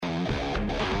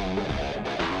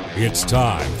It's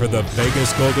time for the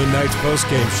Vegas Golden Knights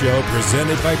postgame show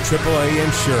presented by AAA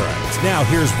Insurance. Now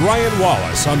here's Ryan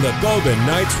Wallace on the Golden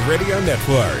Knights Radio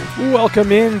Network.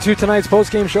 Welcome in to tonight's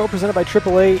postgame show presented by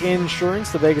AAA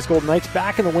Insurance. The Vegas Golden Knights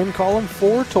back in the win column,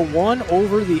 4-1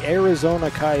 over the Arizona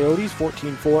Coyotes,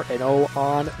 14-4-0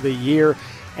 on the year.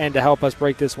 And to help us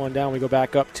break this one down, we go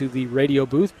back up to the radio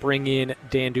booth, bring in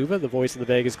Dan D'Uva, the voice of the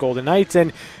Vegas Golden Knights.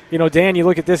 And, you know, Dan, you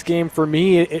look at this game, for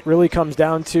me, it really comes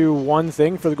down to one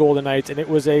thing for the Golden Knights, and it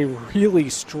was a really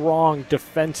strong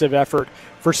defensive effort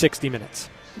for 60 minutes.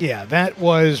 Yeah, that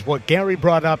was what Gary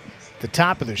brought up at the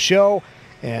top of the show.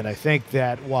 And I think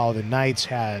that while the Knights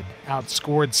had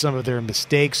outscored some of their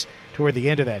mistakes toward the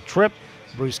end of that trip,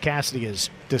 Bruce Cassidy has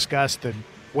discussed the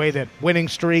way that winning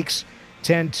streaks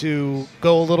tend to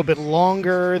go a little bit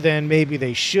longer than maybe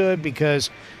they should because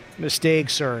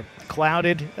mistakes are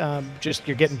clouded.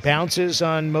 You're getting bounces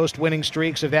on most winning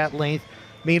streaks of that length.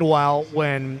 Meanwhile,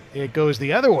 when it goes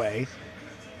the other way,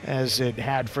 as it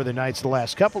had for the Knights the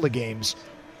last couple of games,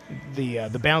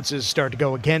 the bounces start to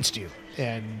go against you.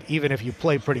 And even if you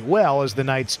play pretty well, as the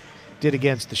Knights did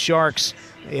against the Sharks,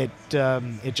 it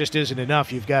just isn't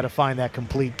enough. You've got to find that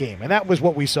complete game. And that was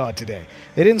what we saw today.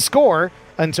 They didn't score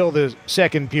until the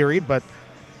second period, but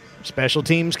special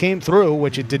teams came through,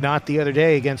 which it did not the other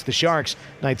day against the Sharks.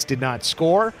 Knights did not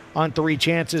score on 3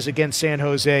 chances against San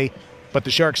Jose, but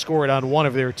the Sharks scored on 1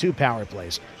 of their 2 power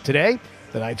plays. Today,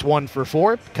 the Knights 1 for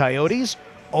 4, Coyotes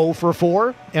 0 for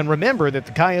 4. And remember that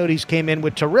the Coyotes came in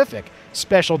with terrific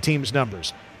special teams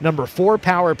numbers. Number 4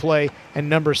 power play and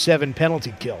number 7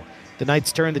 penalty kill. The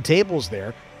Knights turned the tables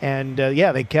there, and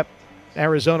they kept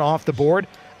Arizona off the board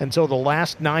until the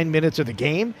last 9 minutes of the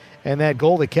game, and that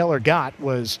goal that Keller got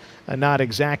was not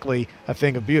exactly a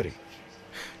thing of beauty.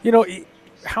 You know,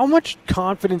 how much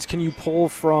confidence can you pull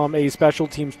from a special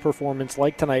teams performance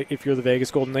like tonight if you're the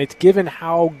Vegas Golden Knights, given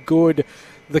how good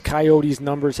the Coyotes'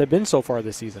 numbers have been so far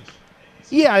this season?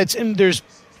 Yeah, and there's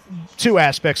 2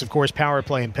 aspects, of course, power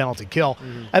play and penalty kill.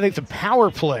 I think the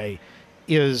power play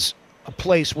is a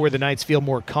place where the Knights feel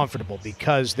more comfortable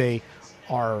because they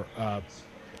are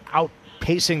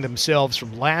outpacing themselves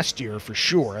from last year for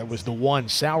sure. It was the one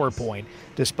sour point.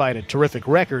 Despite a terrific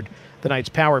record, the Knights'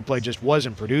 power play just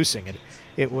wasn't producing it.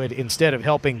 It would, instead of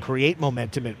helping create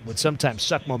momentum, it would sometimes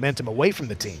suck momentum away from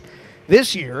the team.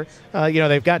 This year,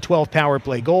 they've got 12 power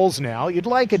play goals now. You'd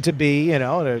like it to be,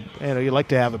 you'd like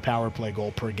to have a power play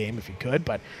goal per game if you could,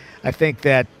 but I think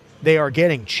that they are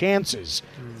getting chances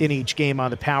in each game on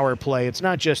the power play. It's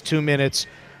not just 2 minutes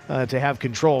to have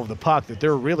control of the puck, that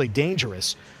they're really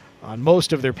dangerous on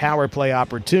most of their power play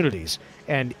opportunities.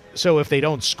 And so if they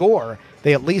don't score,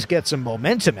 they at least get some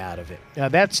momentum out of it. Now,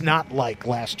 that's not like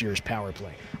last year's power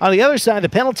play. On the other side, the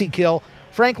penalty kill,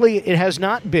 frankly, it has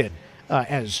not been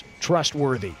as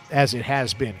trustworthy as it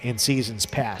has been in seasons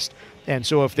past. And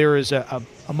so if there is a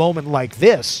moment like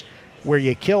this where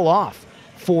you kill off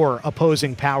 4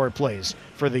 opposing power plays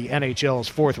for the NHL's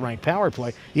 4th-ranked power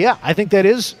play, I think that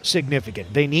is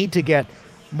significant. They need to get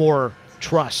more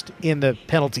trust in the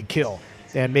penalty kill,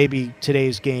 and maybe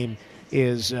today's game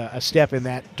is a step in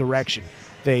that direction.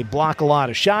 They block a lot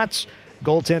of shots.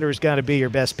 Goaltender's got to be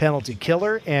your best penalty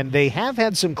killer, and they have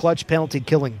had some clutch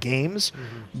penalty-killing games,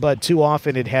 but too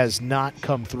often it has not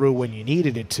come through when you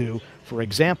needed it to. For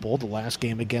example, the last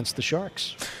game against the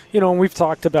Sharks. You know, and we've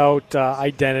talked about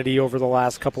identity over the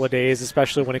last couple of days,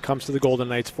 especially when it comes to the Golden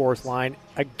Knights' 4th line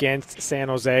against San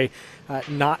Jose.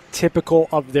 Not typical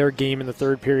of their game in the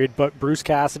 3rd period, but Bruce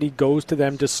Cassidy goes to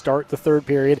them to start the 3rd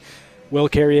period. Will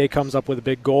Carrier comes up with a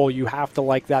big goal. You have to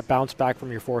like that bounce back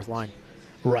from your 4th line.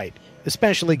 Right.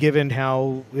 Especially given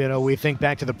how, we think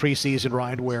back to the preseason,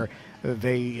 Ryan, where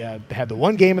they had the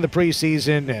one game in the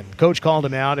preseason and coach called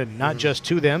him out, and not just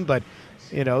to them, but,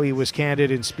 he was candid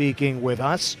in speaking with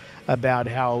us about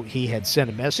how he had sent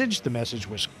a message. The message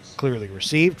was clearly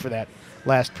received for that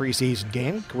last preseason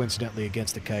game, coincidentally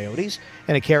against the Coyotes,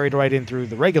 and it carried right in through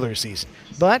the regular season.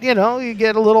 But, you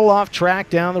get a little off track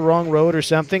down the wrong road or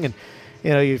something, and,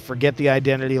 you forget the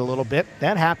identity a little bit.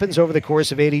 That happens over the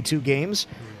course of 82 games.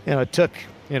 It took,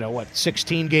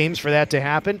 16 games for that to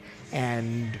happen.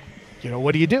 And,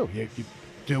 what do? You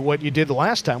do what you did the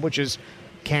last time, which is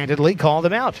candidly call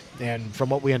them out. And from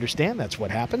what we understand, that's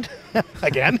what happened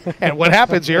again. And what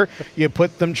happens here, you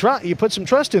put some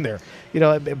trust in there.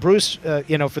 Bruce,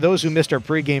 for those who missed our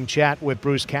pregame chat with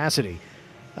Bruce Cassidy,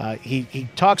 he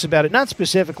talks about it, not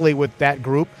specifically with that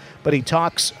group, but he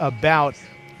talks about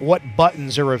what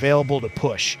buttons are available to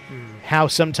push, how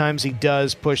sometimes he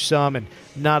does push some and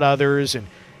not others, and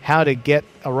how to get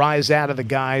a rise out of the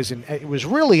guys. And it was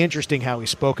really interesting how he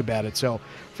spoke about it. So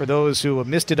for those who have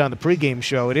missed it on the pregame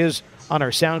show, it is on our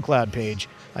SoundCloud page.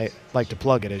 I like to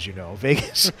plug it, as you know,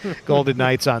 Vegas Golden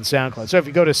Knights on SoundCloud. So if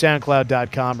you go to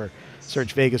SoundCloud.com or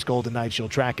search Vegas Golden Knights, you'll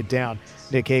track it down.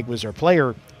 Nick Hague was our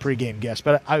player pregame guest.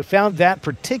 But I found that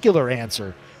particular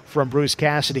answer from Bruce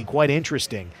Cassidy quite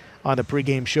interesting on the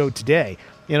pregame show today.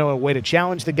 You know, a way to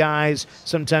challenge the guys.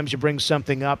 Sometimes you bring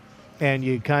something up and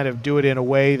you kind of do it in a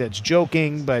way that's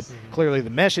joking, but clearly the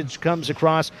message comes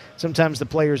across. Sometimes the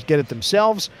players get it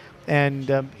themselves, and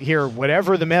here,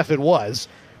 whatever the method was,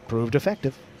 proved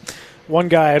effective. One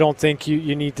guy I don't think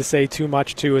you need to say too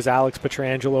much to is Alex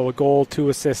Pietrangelo. A goal, 2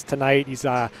 assists tonight. He's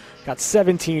got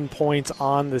 17 points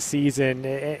on the season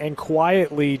and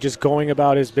quietly just going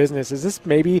about his business. Is this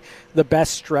maybe the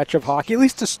best stretch of hockey, at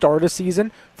least to start a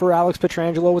season, for Alex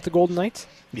Pietrangelo with the Golden Knights?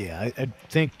 Yeah, I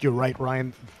think you're right,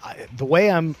 Ryan. The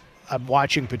way I'm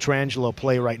watching Pietrangelo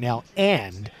play right now,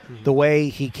 and the way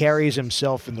he carries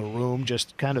himself in the room,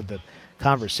 just kind of the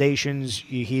conversations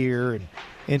you hear and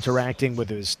interacting with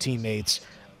his teammates,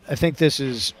 I think this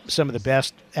is some of the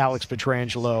best Alex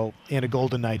Pietrangelo in a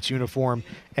Golden Knights uniform,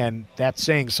 and that's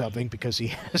saying something because he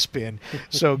has been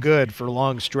so good for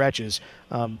long stretches.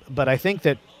 But I think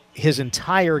that his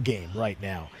entire game right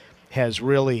now has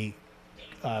really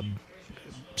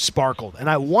sparkled, and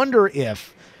I wonder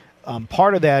if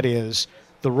part of that is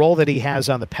the role that he has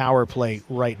on the power play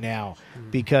right now,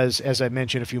 because as I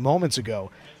mentioned a few moments ago,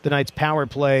 the Knights' power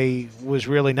play was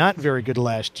really not very good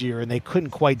last year, and they couldn't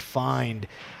quite find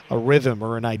a rhythm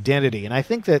or an identity. And I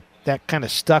think that kind of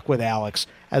stuck with Alex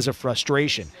as a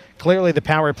frustration. Clearly, the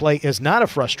power play is not a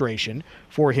frustration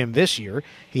for him this year.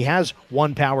 He has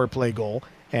 1 power play goal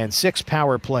and 6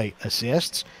 power play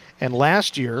assists. And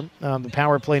last year, the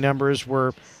power play numbers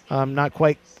were not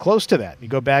quite close to that. You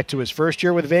go back to his first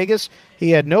year with Vegas, he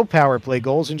had no power play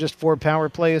goals and just 4 power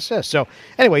play assists. So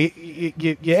anyway,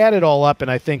 you add it all up, and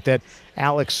I think that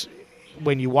Alex,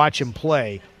 when you watch him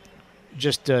play,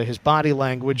 just his body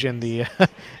language and the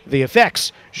the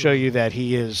effects show you that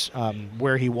he is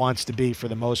where he wants to be for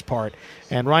the most part.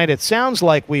 And Ryan, it sounds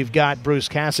like we've got Bruce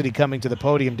Cassidy coming to the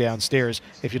podium downstairs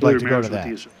if you'd like to go to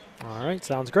that. All right,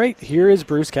 sounds great. Here is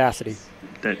Bruce Cassidy.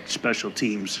 That special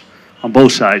teams on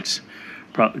both sides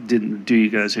probably didn't do you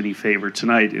guys any favor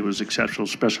tonight. It was exceptional,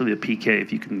 especially the PK,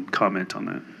 if you can comment on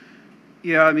that.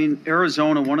 Yeah, I mean,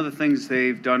 Arizona, one of the things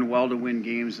they've done well to win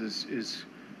games is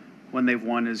when they've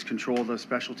won is control the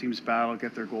special teams battle,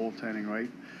 get their goaltending, right?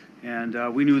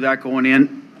 And we knew that going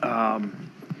in.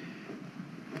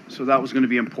 So that was going to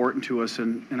be important to us.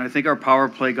 And I think our power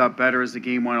play got better as the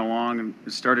game went along and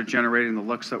started generating the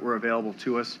looks that were available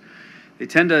to us. They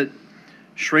tend to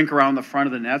shrink around the front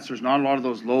of the nets. There's not a lot of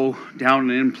those low down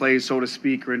and in plays, so to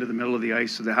speak, or into the middle of the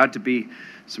ice. So there had to be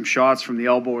some shots from the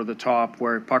elbow or the top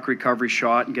where puck recovery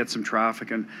shot and get some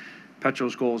traffic. And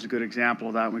Petro's goal is a good example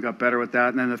of that. And we got better with that.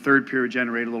 And then the third period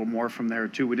generated a little more from there,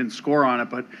 too. We didn't score on it,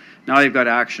 but now they've got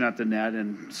action at the net.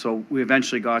 And so we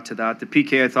eventually got to that. The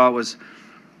PK, I thought, was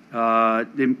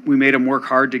we made them work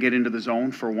hard to get into the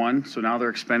zone, for one. So now they're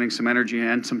expending some energy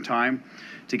and some time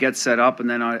to get set up. And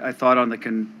then I thought on the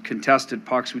contested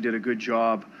pucks, we did a good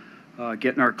job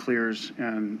getting our clears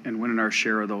and winning our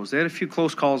share of those. They had a few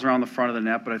close calls around the front of the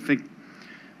net, but I think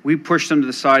we pushed them to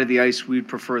the side of the ice. We'd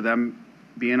prefer them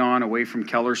being on away from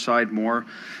Keller's side more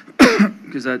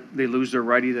because they lose their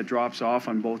righty that drops off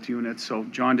on both units. So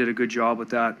John did a good job with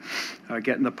that,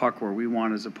 getting the puck where we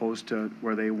want as opposed to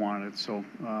where they wanted it. So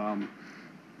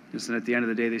listen, at the end of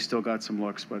the day, they still got some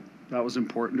looks, but that was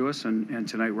important to us, and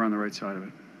tonight we're on the right side of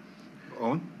it.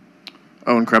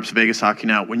 Owen Krebs, Vegas Hockey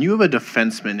Now. When you have a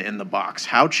defenseman in the box,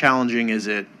 how challenging is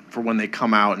it for when they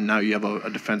come out and now you have a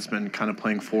defenseman kind of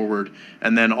playing forward?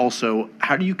 And then also,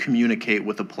 how do you communicate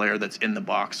with a player that's in the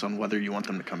box on whether you want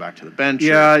them to come back to the bench?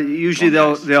 Yeah, usually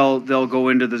they'll go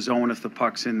into the zone if the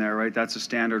puck's in there, right? That's a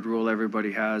standard rule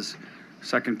everybody has.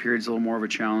 Second period's a little more of a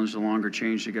challenge, the longer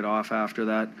change to get off after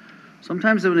that.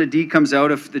 Sometimes when a D comes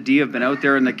out, if the D have been out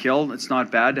there in the kill, it's not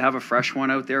bad to have a fresh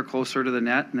one out there closer to the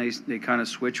net, and they kind of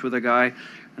switch with a guy,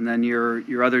 and then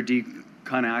your other D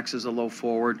kind of acts as a low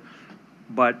forward.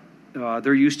 But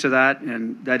they're used to that,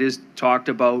 and that is talked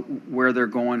about where they're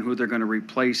going, who they're going to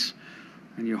replace,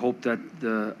 and you hope that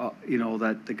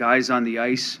that the guys on the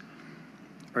ice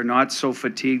are not so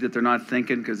fatigued that they're not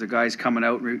thinking because the guy's coming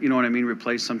out. You know what I mean?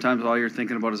 Replace. Sometimes all you're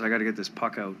thinking about is I got to get this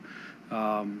puck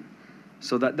out.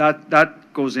 So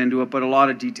that goes into it, but a lot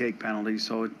of D-take penalties.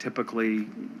 So typically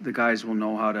the guys will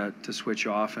know how to switch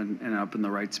off and end up in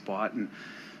the right spot.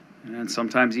 And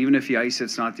sometimes even if you ice,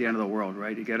 it's not the end of the world,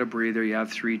 right? You get a breather, you have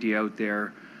 3D out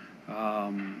there.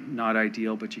 Not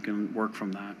ideal, but you can work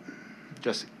from that.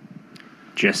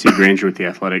 Jesse Granger with The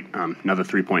Athletic. Another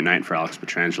 3-point night for Alex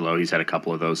Pietrangelo. He's had a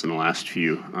couple of those in the last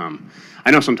few.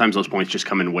 I know sometimes those points just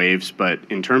come in waves, but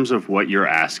in terms of what you're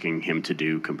asking him to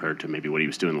do compared to maybe what he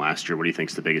was doing last year, what do you think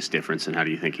is the biggest difference, and how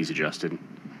do you think he's adjusted?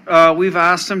 We've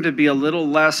asked him to be a little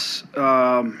less,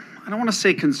 I don't want to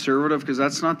say conservative because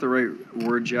that's not the right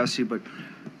word, Jesse, but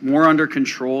more under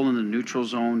control in the neutral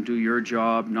zone, do your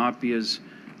job, not be as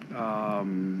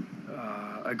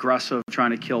aggressive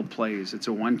trying to kill plays. It's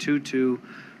a 1-2-2. You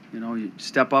know, you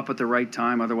step up at the right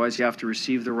time. Otherwise, you have to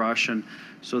receive the rush, and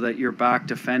so that you're back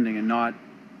defending and not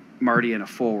Marty in a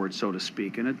forward, so to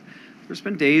speak. And there's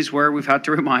been days where we've had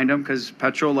to remind him because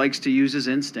Petro likes to use his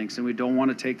instincts, and we don't want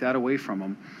to take that away from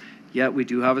him. Yet we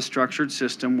do have a structured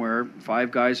system where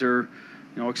 5 guys are,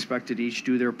 expected to each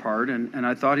do their part, and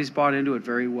I thought he's bought into it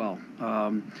very well.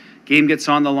 Game gets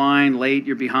on the line late,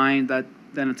 you're behind,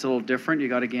 then it's a little different. You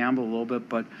got to gamble a little bit,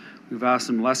 but we've asked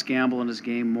him less gamble in his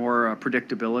game, more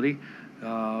predictability,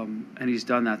 and he's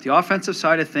done that. The offensive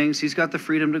side of things, he's got the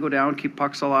freedom to go down, keep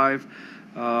pucks alive,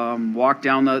 walk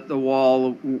down the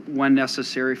wall when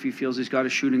necessary if he feels he's got a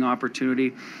shooting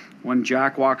opportunity. When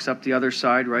Jack walks up the other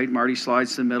side, right, Marty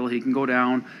slides to the middle, he can go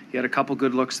down. He had a couple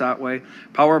good looks that way.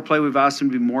 Power play, we've asked him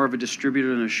to be more of a distributor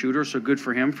than a shooter, so good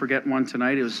for him for getting one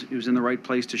tonight. He was in the right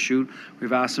place to shoot.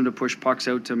 We've asked him to push pucks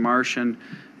out to Marsh and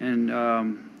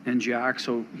Jack,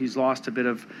 so he's lost a bit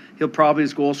of,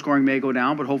 his goal scoring may go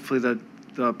down, but hopefully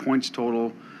the points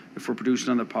total, if we're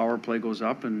producing on the power play, goes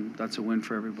up, and that's a win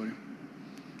for everybody.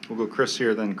 We'll go Chris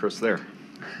here, then Chris there.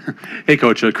 Hey,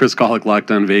 Coach. Chris Kohlick,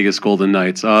 Locked On Vegas Golden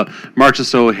Knights.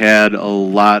 Marchessault had a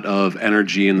lot of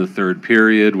energy in the third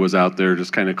period, was out there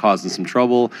just kind of causing some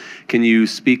trouble. Can you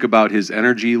speak about his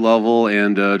energy level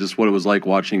and just what it was like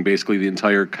watching basically the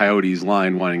entire Coyotes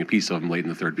line wanting a piece of him late in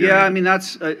the third period? Yeah, I mean, I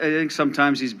think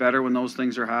sometimes he's better when those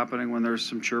things are happening, when there's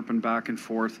some chirping back and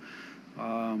forth.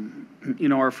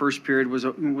 Our first period was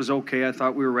okay. I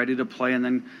thought we were ready to play, and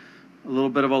then a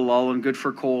little bit of a lull, and good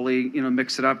for Coley,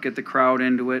 mix it up, get the crowd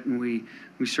into it, and we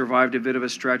survived a bit of a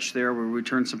stretch there where we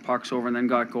turned some pucks over and then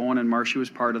got going, and Marshy was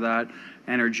part of that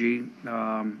energy.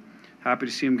 Happy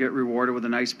to see him get rewarded with a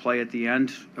nice play at the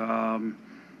end.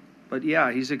 But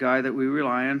yeah, he's a guy that we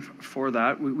rely on for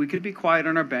that. We could be quiet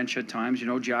on our bench at times.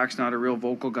 Jack's not a real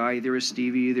vocal guy. Either is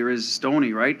Stevie, either is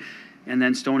Stoney, right? And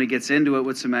then Stoney gets into it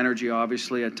with some energy,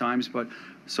 obviously, at times, but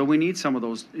so we need some of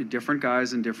those different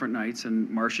guys in different nights, and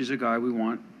Marshy's a guy we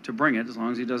want to bring it as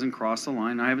long as he doesn't cross the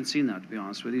line. I haven't seen that, to be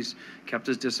honest with you. He's kept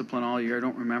his discipline all year. I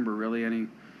don't remember really any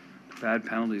bad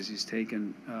penalties he's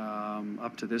taken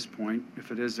up to this point.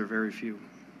 If it is, they're very few.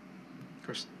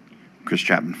 Chris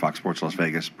Chapman, Fox Sports Las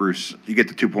Vegas. Bruce, you get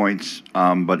the 2 points,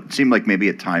 but it seemed like maybe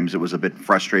at times it was a bit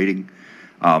frustrating.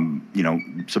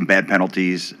 Some bad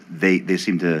penalties. They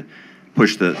seem to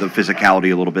push the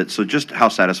physicality a little bit. So just how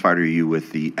satisfied are you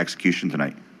with the execution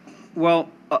tonight? Well,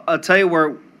 I'll tell you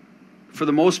where, for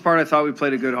the most part, I thought we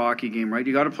played a good hockey game, right?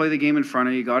 You got to play the game in front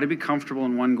of you. You got to be comfortable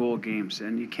in 1-goal games.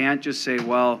 And you can't just say,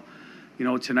 well,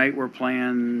 tonight we're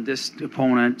playing this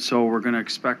opponent, so we're going to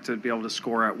expect to be able to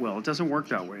score at will. It doesn't work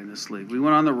that way in this league. We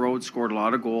went on the road, scored a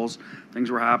lot of goals. Things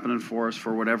were happening for us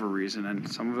for whatever reason. And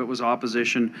some of it was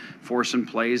opposition forcing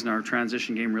plays, and our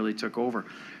transition game really took over.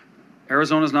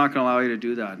 Arizona's not going to allow you to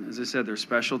do that. As I said, they're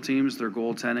special teams, they're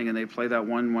goaltending, and they play that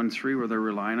 1-1-3 where they're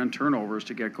relying on turnovers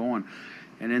to get going.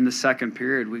 And in the second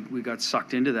period, we got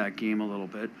sucked into that game a little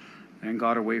bit and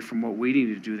got away from what we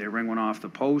needed to do. They ring one off the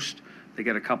post, they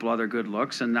get a couple other good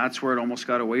looks, and that's where it almost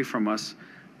got away from us.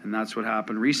 And that's what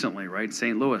happened recently, right?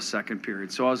 St. Louis, second period.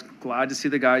 So I was glad to see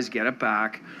the guys get it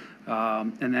back.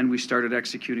 And then we started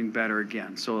executing better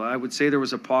again. So I would say there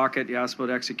was a pocket, you asked about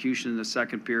execution in the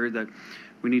second period, that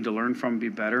we need to learn from, be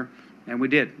better. And we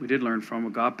did. We did learn from.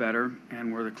 We got better,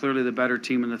 and we're clearly the better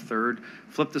team in the third.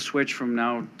 Flipped the switch from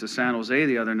now to San Jose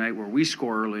the other night where we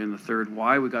score early in the third.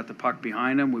 Why? We got the puck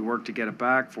behind them. We worked to get it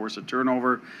back, force a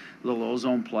turnover, a little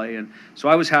ozone play. And so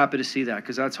I was happy to see that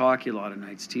because that's hockey a lot of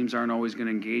nights. Teams aren't always going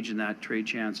to engage in that trade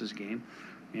chances game.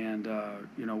 And,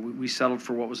 we settled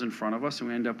for what was in front of us, and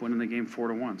we ended up winning the game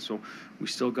 4-1. So we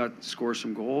still got to score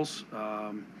some goals.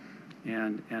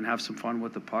 And have some fun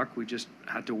with the puck. We just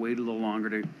had to wait a little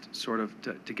longer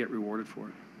to get rewarded for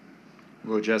it.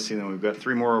 We'll go Jesse, then we've got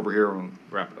 3 more over here, and we'll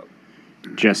wrap it up.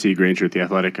 Jesse Granger at The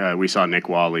Athletic. We saw Nick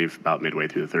Wall leave about midway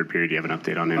through the third period. Do you have an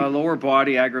update on him? Lower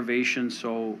body aggravation,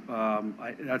 so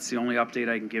that's the only update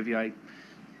I can give you. I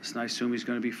assume he's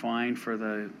going to be fine for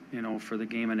the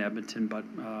game in Edmonton, but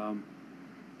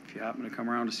if you happen to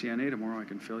come around to CNA tomorrow, I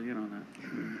can fill you in on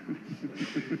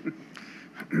that.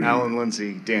 Alan,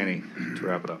 Lindsay, Danny, to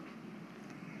wrap it up.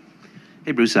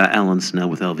 Hey, Bruce. Alan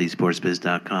Snell with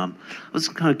LVSportsBiz.com. I was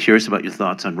kind of curious about your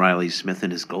thoughts on Riley Smith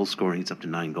and his goal scoring. He's up to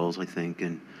 9 goals, I think.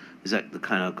 And is that the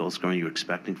kind of goal scoring you were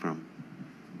expecting from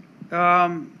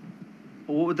him?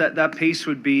 What would that pace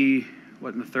would be,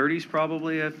 in the 30s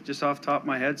probably, just off the top of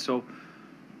my head. So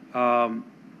that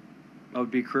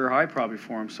would be a career high probably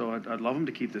for him. So I'd love him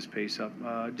to keep this pace up.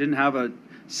 Didn't have a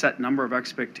set number of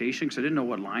expectations. I didn't know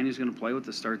what line he's going to play with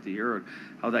to start the year or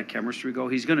how that chemistry go.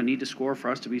 He's going to need to score for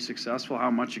us to be successful.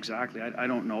 How much exactly, I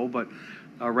don't know. But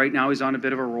right now he's on a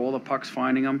bit of a roll. The puck's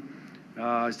finding him.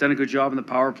 He's done a good job in the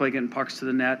power play, getting pucks to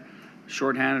the net.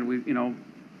 Shorthanded, we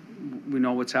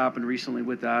know what's happened recently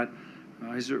with that.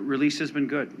 His release has been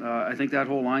good. I think that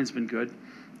whole line's been good,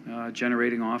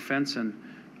 generating offense, and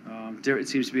it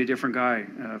seems to be a different guy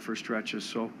for stretches.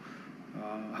 So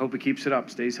I hope he keeps it up,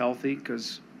 stays healthy,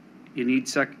 because you need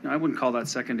I wouldn't call that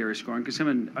secondary scoring, because him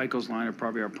and Eichel's line are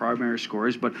probably our primary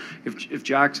scorers. But if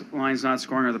Jack's line's not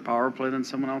scoring or the power play, then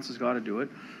someone else has got to do it.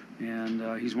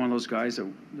 And he's one of those guys that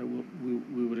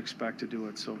we would expect to do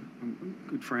it. So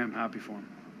good for him, happy for him.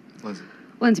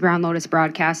 Lindsey Brown, Lotus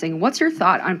Broadcasting. What's your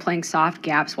thought on playing soft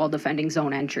gaps while defending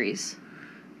zone entries?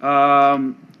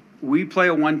 We play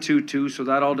a 1-2-2, so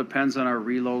that all depends on our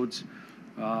reloads.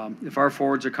 If our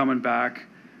forwards are coming back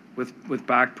with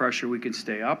back pressure, we can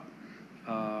stay up.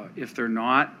 If they're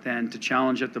not, then to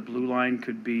challenge at the blue line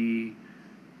could be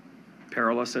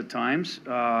perilous at times.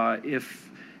 If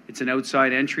it's an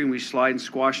outside entry and we slide and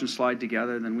squash and slide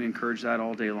together, then we encourage that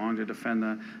all day long to defend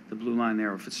the blue line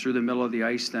there. If it's through the middle of the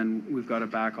ice, then we've got to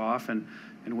back off and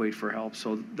wait for help.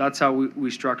 So that's how we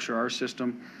structure our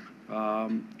system.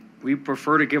 We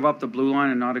prefer to give up the blue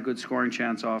line and not a good scoring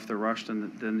chance off the rush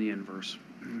than the inverse.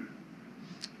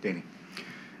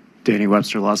 Danny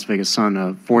Webster, Las Vegas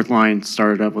Sun. Fourth line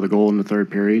started up with a goal in the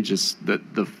third period. Just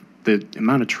the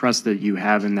amount of trust that you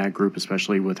have in that group,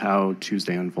 especially with how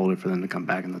Tuesday unfolded for them to come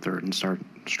back in the third and start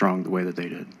strong the way that they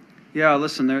did. Yeah,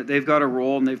 listen, they've got a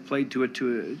role and they've played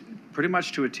pretty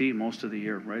much to a T most of the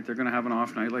year, right? They're going to have an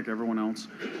off night like everyone else.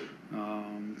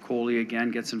 Coley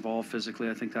again gets involved physically.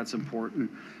 I think that's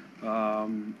important.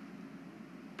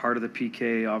 Part of the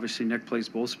PK, obviously Nick plays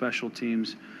both special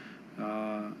teams.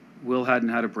 Will hadn't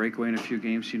had a breakaway in a few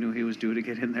games. You knew he was due to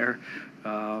get in there.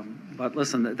 But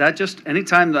listen, that just,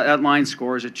 anytime that line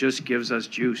scores, it just gives us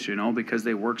juice, because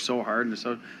they work so hard and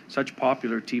they're such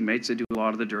popular teammates. They do a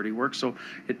lot of the dirty work. So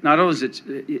it not only is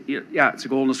it's a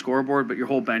goal on the scoreboard, but your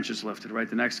whole bench is lifted, right?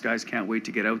 The next guys can't wait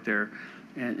to get out there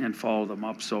and follow them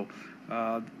up. So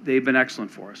they've been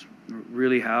excellent for us.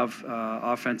 Really have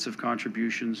offensive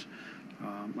contributions.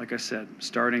 Like I said,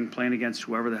 playing against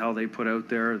whoever the hell they put out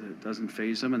there, that doesn't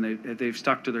faze them, and they've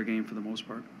stuck to their game for the most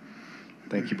part.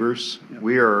 Thank you, Bruce.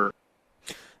 Yep.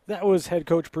 That was head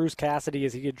coach Bruce Cassidy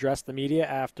as he addressed the media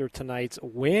after tonight's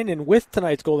win. And with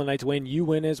tonight's Golden Knights win, you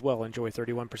win as well. Enjoy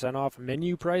 31% off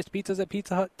menu-priced pizzas at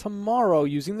Pizza Hut tomorrow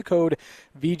using the code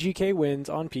VGKWins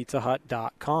on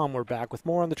PizzaHut.com. We're back with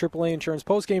more on the AAA Insurance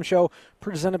postgame show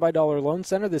presented by Dollar Loan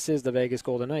Center. This is the Vegas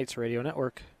Golden Knights Radio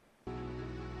Network.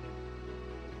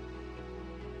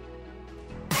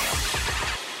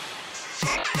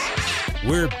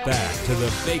 We're back to the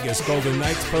Vegas Golden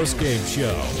Knights postgame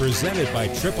show presented by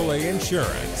AAA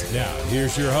Insurance. Now,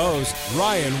 here's your host,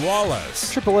 Ryan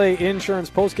Wallace. AAA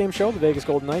Insurance postgame show. The Vegas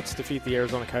Golden Knights defeat the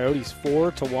Arizona Coyotes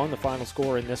 4-1. The final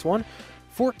score in this one.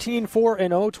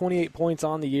 14-4-0, 28 points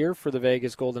on the year for the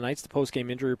Vegas Golden Knights. The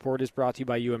postgame injury report is brought to you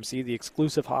by UMC, the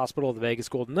exclusive hospital of the Vegas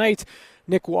Golden Knights.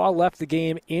 Nick Waugh left the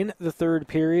game in the third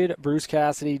period. Bruce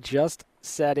Cassidy just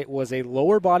said it was a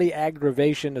lower body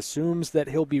aggravation, assumes that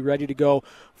he'll be ready to go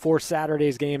for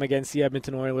Saturday's game against the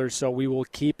Edmonton Oilers, so we will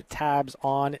keep tabs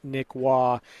on Nick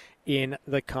Waugh in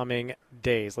the coming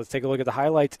days. Let's take a look at the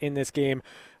highlights in this game.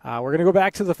 We're going to go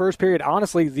back to the first period.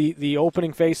 Honestly, the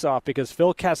opening faceoff, because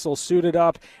Phil Kessel suited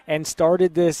up and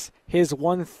started his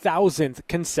 1,000th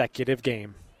consecutive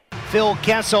game. Phil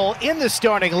Kessel in the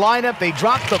starting lineup. They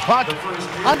dropped the puck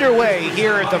underway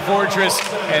here at the Fortress,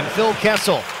 and Phil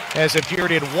Kessel has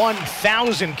appeared in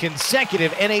 1,000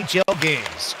 consecutive NHL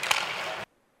games.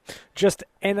 Just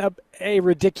a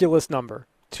ridiculous number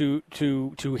to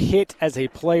hit as a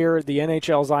player. The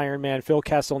NHL's Iron Man, Phil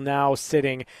Kessel, now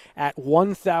sitting at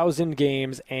 1,000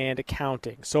 games and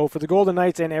counting. So for the Golden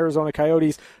Knights and Arizona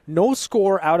Coyotes, no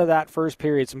score out of that first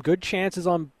period. Some good chances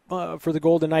on for the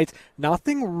Golden Knights.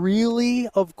 Nothing really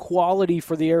of quality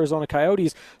for the Arizona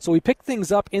Coyotes. So we pick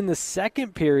things up in the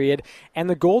second period, and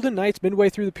the Golden Knights, midway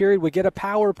through the period, would get a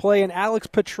power play, and Alex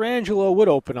Pietrangelo would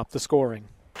open up the scoring.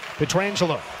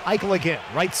 Pietrangelo, Eichel again,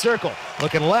 right circle,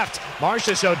 looking left.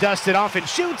 Marchessault dusted off and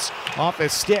shoots off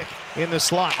his stick. in the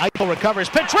slot. Eichel recovers.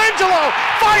 Pietrangelo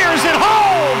fires it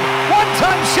home.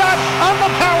 One-time shot on the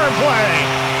power play.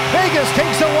 Vegas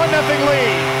takes a 1-0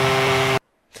 lead.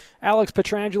 Alex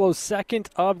Pietrangelo's second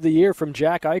of the year from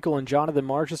Jack Eichel and Jonathan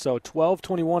Marchessault.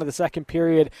 12:21 of the second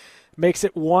period makes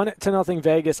it 1-0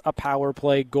 Vegas, a power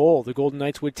play goal. The Golden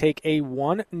Knights would take a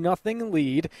 1-0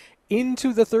 lead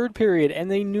into the third period, and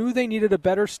they knew they needed a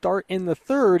better start in the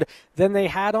third than they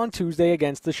had on Tuesday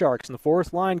against the Sharks. And the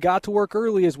fourth line got to work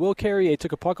early as Will Carrier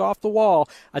took a puck off the wall,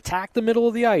 attacked the middle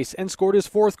of the ice, and scored his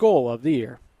fourth goal of the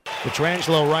year.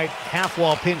 Pietrangelo right half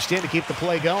wall pinched in to keep the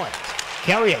play going.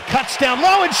 Carrier cuts down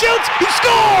low and shoots. He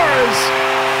scores!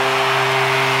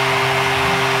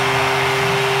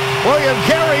 William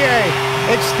Carrier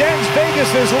extends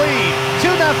Vegas' lead.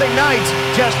 2-0 Knights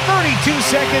just 32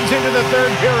 seconds into the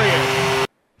third period.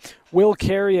 Will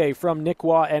Carrier from Nick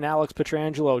Waugh and Alex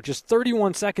Pietrangelo, just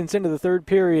 31 seconds into the third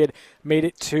period, made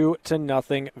it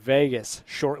 2-0 Vegas.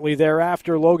 Shortly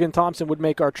thereafter, Logan Thompson would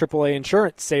make our AAA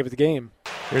Insurance save of the game.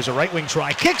 Here's a right wing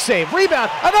try. Kick save. Rebound.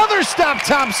 Another stop,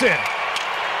 Thompson.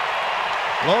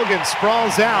 Logan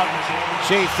sprawls out.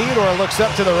 Shea Theodore looks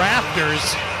up to the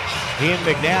rafters. He and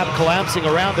McNabb collapsing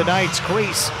around the Knights'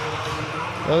 crease.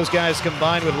 Those guys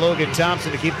combined with Logan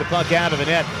Thompson to keep the puck out of the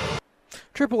net.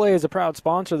 AAA is a proud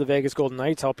sponsor of the Vegas Golden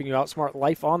Knights, helping you outsmart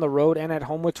life on the road and at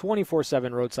home with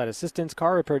 24/7 roadside assistance,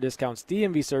 car repair discounts,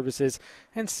 DMV services,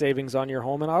 and savings on your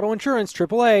home and auto insurance.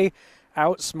 AAA,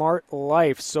 outsmart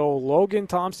life. So Logan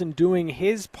Thompson doing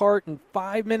his part in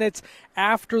 5 minutes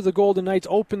after the Golden Knights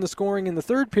opened the scoring in the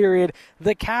third period.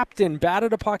 The captain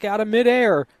batted a puck out of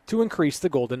midair to increase the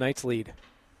Golden Knights' lead.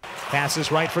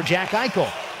 Passes right for Jack Eichel.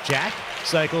 Jack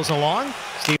cycles along.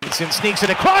 Stevenson sneaks it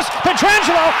across.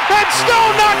 Pietrangelo, and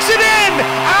Stone knocks it in!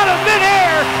 Out of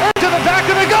midair into the back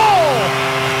of the goal!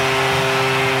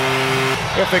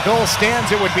 If the goal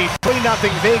stands, it would be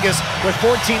 3-0 Vegas with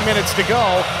 14 minutes to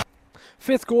go.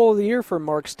 Fifth goal of the year for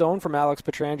Mark Stone from Alex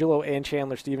Pietrangelo and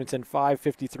Chandler Stevenson.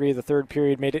 5:53 of the third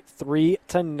period made it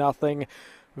 3-0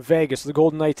 Vegas. The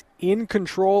Golden Knights in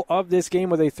control of this game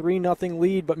with a 3-0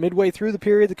 lead, but midway through the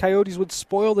period, the Coyotes would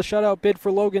spoil the shutout bid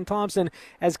for Logan Thompson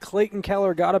as Clayton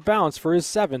Keller got a bounce for his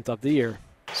 7th of the year.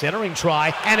 Centering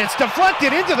try, and it's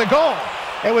deflected into the goal.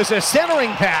 It was a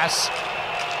centering pass.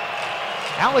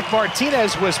 Alec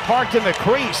Martinez was parked in the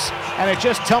crease, and it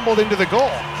just tumbled into the goal.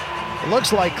 It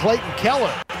looks like Clayton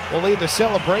Keller will lead the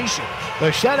celebration. The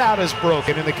shutout is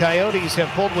broken, and the Coyotes have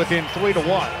pulled within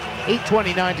 3-1.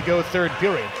 8:29 to go, third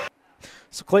period.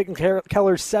 So Clayton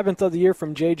Keller's 7th of the year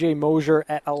from J.J. Mosier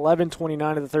at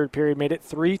 11:29 of the third period made it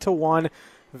 3-1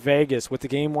 Vegas. With the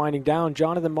game winding down,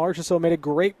 Jonathan Marchessault made a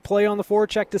great play on the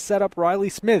forecheck to set up Riley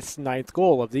Smith's 9th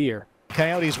goal of the year.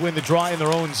 Coyotes win the draw in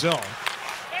their own zone.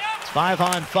 It's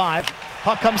 5-on-5.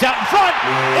 Puck comes out in front.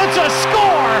 It's a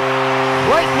score!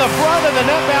 Right in the front of the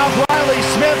net mouth. Riley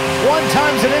Smith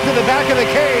one-times it into the back of the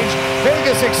cage.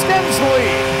 Vegas extends the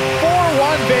lead.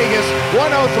 4-1 Vegas,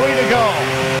 1:03 to go.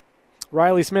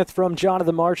 Riley Smith from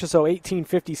Jonathan Marchessault,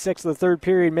 18:56 of the third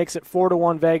period, makes it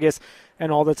 4-1 Vegas,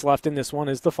 and all that's left in this one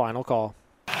is the final call.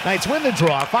 Knights win the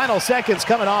draw. Final seconds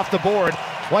coming off the board.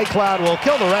 White Cloud will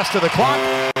kill the rest of the clock.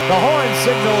 The horn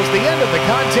signals the end of the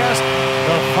contest.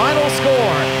 The final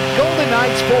score, Golden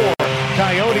Knights 4,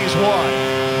 Coyotes 1.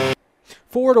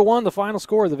 4-1, the final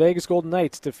score. The Vegas Golden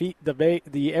Knights defeat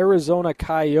the Arizona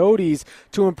Coyotes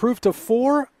to improve to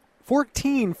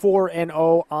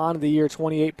 14-4-0 on the year,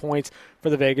 28 points for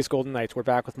the Vegas Golden Knights. We're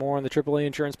back with more on the AAA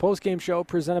Insurance postgame show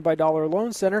presented by Dollar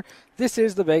Loan Center. This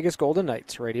is the Vegas Golden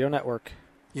Knights Radio Network.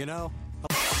 You know,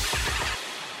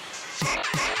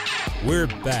 we're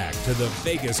back to the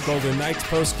Vegas Golden Knights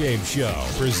postgame show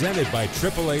presented by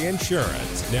AAA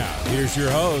Insurance. Now, here's your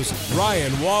host,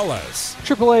 Ryan Wallace.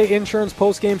 AAA Insurance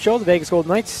postgame show. The Vegas Golden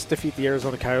Knights defeat the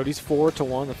Arizona Coyotes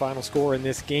 4-1. The final score in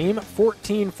this game,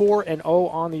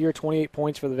 14-4-0 on the year, 28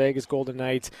 points for the Vegas Golden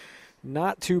Knights.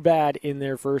 Not too bad in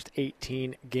their first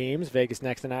 18 games. Vegas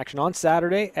next in action on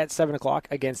Saturday at 7 o'clock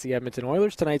against the Edmonton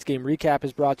Oilers. Tonight's game recap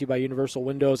is brought to you by Universal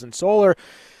Windows and Solar.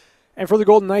 And for the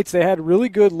Golden Knights, they had really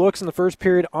good looks in the first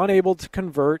period, unable to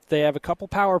convert. They have a couple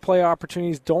power play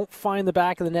opportunities, don't find the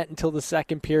back of the net until the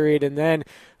second period, and then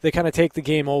they kind of take the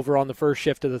game over on the first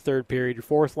shift of the third period. Your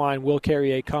fourth line, Will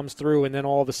Carrier, comes through, and then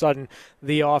all of a sudden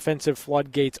the offensive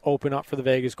floodgates open up for the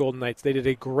Vegas Golden Knights. They did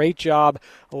a great job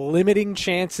limiting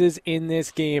chances in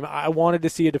this game. I wanted to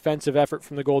see a defensive effort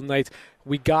from the Golden Knights.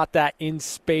 We got that in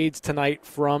spades tonight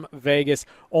from Vegas,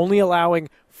 only allowing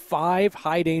 5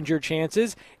 high-danger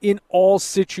chances in all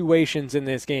situations in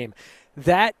this game.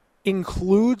 That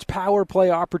includes power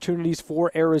play opportunities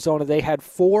for Arizona. They had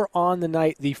 4 on the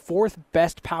night, the 4th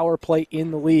best power play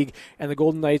in the league, and the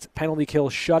Golden Knights penalty kill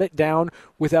shut it down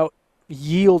without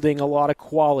yielding a lot of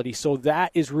quality. So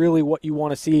that is really what you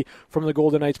want to see from the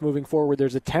Golden Knights moving forward.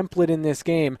 There's a template in this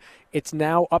game. It's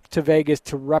now up to Vegas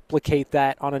to replicate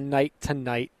that on a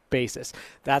night-to-night basis.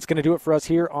 That's going to do it for us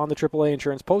here on the AAA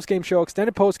Insurance postgame show,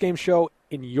 extended postgame show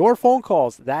in your phone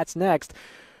calls. That's next.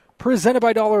 Presented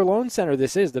by Dollar Loan Center.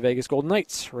 This is the Vegas Golden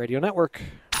Knights Radio Network.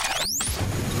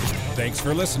 Thanks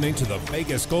for listening to the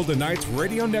Vegas Golden Knights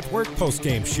Radio Network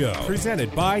postgame show,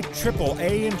 presented by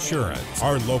AAA Insurance.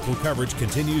 Our local coverage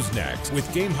continues next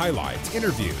with game highlights,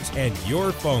 interviews, and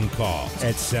your phone calls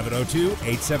at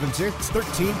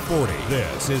 702-876-1340.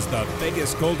 This is the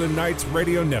Vegas Golden Knights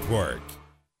Radio Network.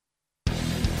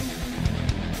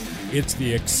 It's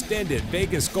the extended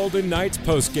Vegas Golden Knights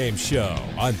postgame show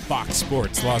on Fox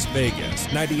Sports Las Vegas,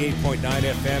 98.9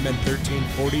 FM and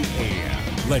 1340 AM.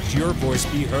 Let your voice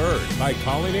be heard by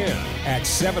calling in at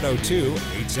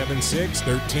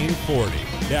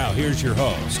 702-876-1340. Now here's your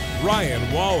host,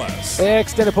 Ryan Wallace.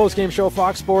 Extended postgame show,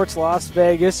 Fox Sports Las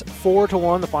Vegas,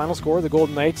 4-1 the final score. The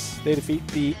Golden Knights, they defeat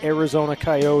the Arizona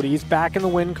Coyotes. Back in the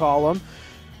win column,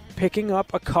 picking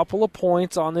up a couple of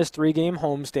points on this 3-game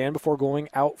homestand before going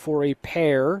out for a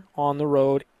pair on the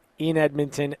road in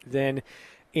Edmonton, then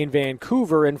in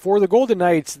Vancouver. And for the Golden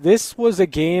Knights, this was a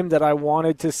game that I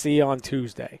wanted to see on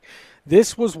Tuesday.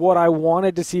 This was what I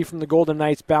wanted to see from the Golden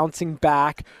Knights bouncing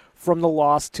back from the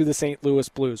loss to the St. Louis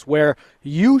Blues, where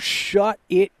you shut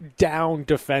it down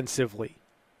defensively.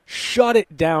 Shut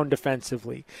it down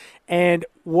defensively. And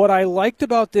what I liked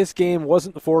about this game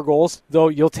wasn't the 4 goals, though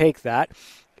you'll take that.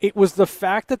 It was the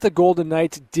fact that the Golden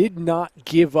Knights did not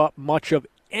give up much of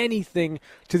anything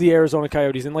to the Arizona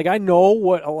Coyotes. And, I know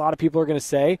what a lot of people are going to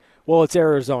say. Well, it's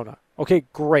Arizona. Okay,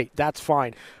 great. That's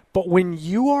fine. But when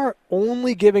you are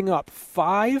only giving up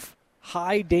 5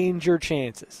 high-danger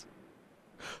chances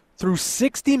through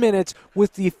 60 minutes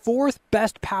with the 4th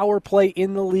best power play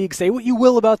in the league, say what you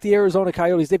will about the Arizona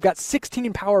Coyotes, they've got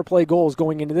 16 power play goals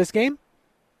going into this game.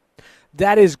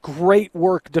 That is great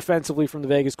work defensively from the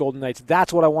Vegas Golden Knights.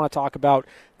 That's what I want to talk about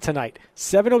tonight.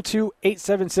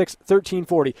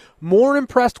 702-876-1340. More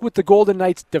impressed with the Golden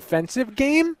Knights' defensive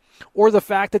game or the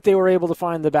fact that they were able to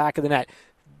find the back of the net?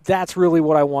 That's really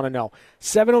what I want to know.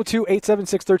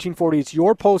 702-876-1340. It's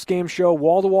your post-game show,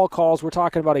 wall-to-wall calls. We're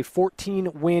talking about a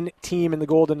 14-win team in the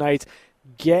Golden Knights.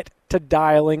 Get to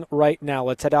dialing right now.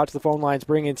 Let's head out to the phone lines.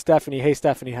 Bring in Stephanie. Hey,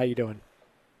 Stephanie, how you doing?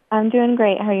 I'm doing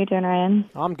great. How are you doing, Ryan?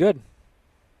 I'm good.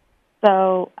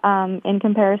 So, in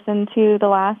comparison to the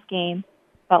last game,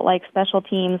 felt like special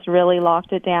teams really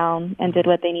locked it down and did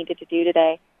what they needed to do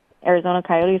today. Arizona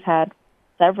Coyotes had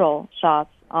several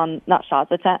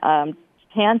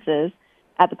chances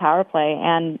at the power play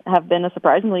and have been a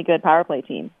surprisingly good power play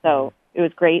team. So it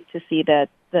was great to see that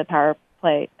the power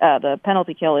play, the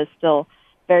penalty kill is still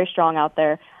very strong out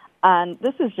there. And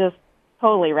this is just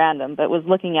totally random, but was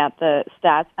looking at the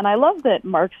stats. And I love that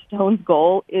Mark Stone's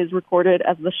goal is recorded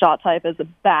as the shot type as a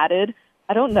batted.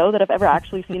 I don't know that I've ever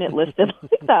actually seen it listed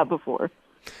like that before.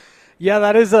 Yeah,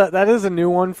 that is a new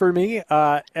one for me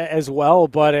as well,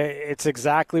 but it's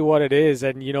exactly what it is.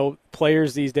 And,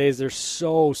 players these days, they're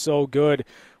so good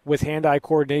with hand-eye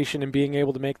coordination and being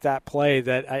able to make that play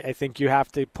that I think you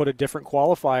have to put a different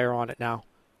qualifier on it now.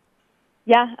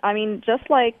 Yeah, I mean,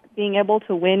 just like being able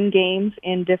to win games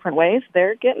in different ways,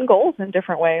 they're getting goals in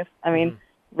different ways. I mean,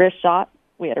 wrist shot,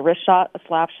 we had a wrist shot, a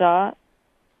slap shot,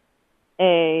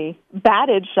 a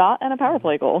batted shot, and a power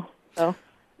play goal. So,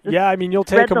 yeah, I mean, you'll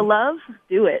take spread them. the love,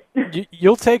 do it.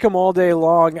 You'll take them all day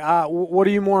long. What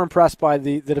are you more impressed by,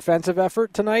 the defensive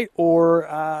effort tonight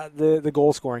or the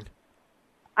goal scoring?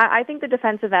 I think the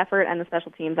defensive effort and the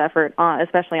special teams effort,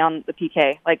 especially on the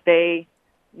PK, they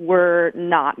were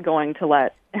not going to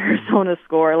let Arizona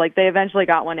score. They eventually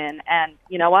got one in. And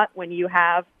you know what? When you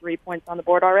have 3 points on the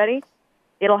board already,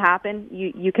 it'll happen.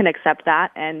 You can accept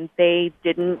that. And they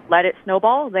didn't let it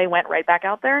snowball. They went right back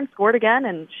out there and scored again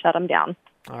and shut them down.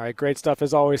 All right, great stuff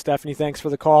as always, Stephanie. Thanks for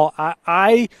the call.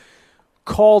 I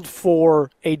called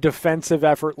for a defensive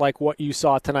effort like what you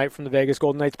saw tonight from the Vegas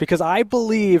Golden Knights because I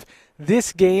believe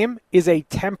this game is a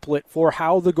template for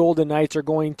how the Golden Knights are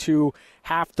going to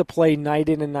have to play night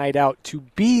in and night out to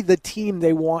be the team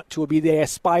they want to be, they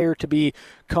aspire to be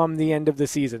come the end of the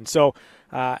season. So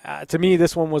to me,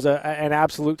 this one was an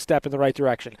absolute step in the right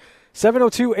direction.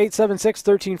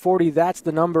 702-876-1340, that's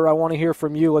the number. I want to hear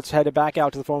from you. Let's head it back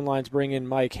out to the phone lines. Bring in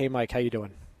Mike. Hey, Mike, how you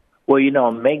doing?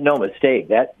 Well, make no mistake,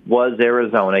 that was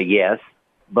Arizona, yes,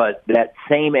 but that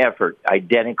same effort,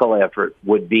 identical effort,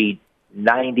 would be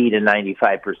 90 to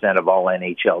 95% of all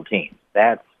NHL teams.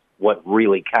 That's what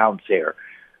really counts here.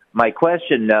 My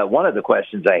question, one of the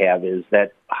questions I have is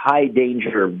that high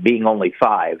danger being only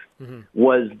 5,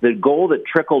 was the goal that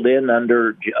trickled in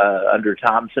under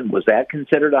Thompson, was that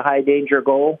considered a high danger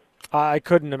goal? I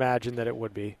couldn't imagine that it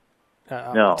would be.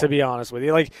 No. To be honest with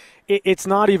you. Like, it's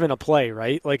not even a play,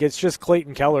 right? Like, it's just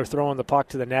Clayton Keller throwing the puck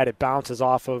to the net. It bounces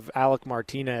off of Alec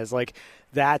Martinez. Like,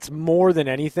 that's more than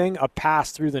anything a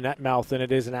pass through the net mouth than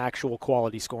it is an actual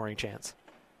quality scoring chance.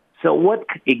 So what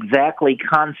exactly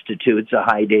constitutes a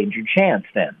high-danger chance,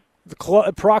 then?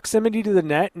 The proximity to the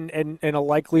net and a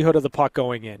likelihood of the puck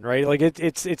going in, right? Like,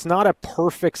 it's not a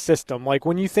perfect system. Like,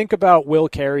 when you think about Will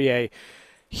Carrier,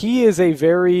 he is a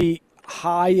very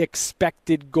high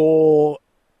expected goal,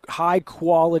 high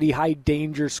quality, high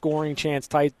danger scoring chance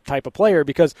type of player,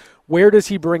 because where does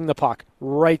he bring the puck?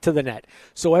 Right to the net.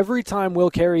 So every time Will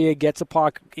Carrier gets a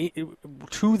puck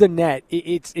to the net,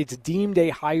 it's deemed a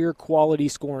higher quality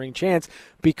scoring chance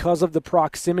because of the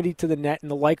proximity to the net and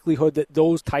the likelihood that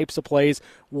those types of plays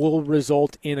will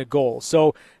result in a goal.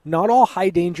 So not all high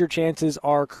danger chances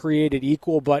are created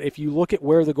equal, but if you look at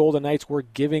where the Golden Knights were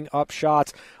giving up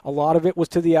shots, a lot of it was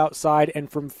to the outside and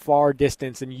from far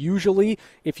distance. And usually,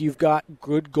 if you've got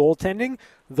good goaltending,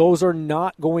 those are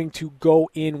not going to go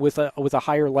in with a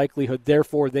higher likelihood.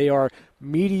 Therefore, they are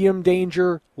medium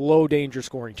danger, low danger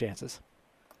scoring chances.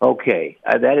 Okay,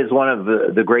 that is one of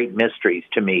the great mysteries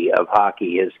to me of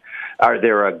hockey. Are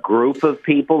there a group of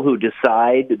people who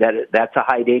decide that that's a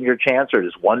high danger chance, or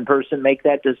does one person make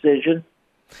that decision?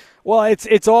 Well,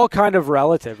 it's all kind of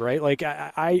relative, right? Like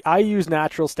I use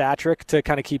Natural Stat Trick to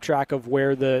kind of keep track of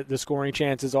where the scoring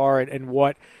chances are and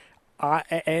what.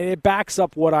 And it backs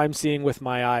up what I'm seeing with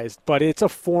my eyes, but it's a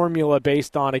formula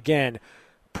based on, again,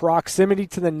 proximity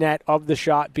to the net of the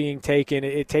shot being taken.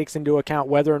 It takes into account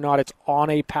whether or not it's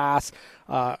on a pass,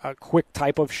 a quick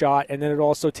type of shot, and then it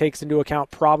also takes into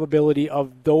account probability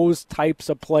of those types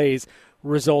of plays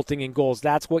resulting in goals.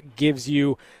 That's what gives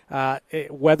you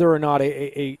whether or not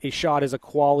a shot is a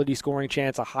quality scoring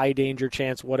chance, a high danger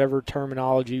chance, whatever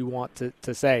terminology you want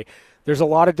to say. There's a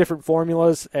lot of different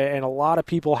formulas, and a lot of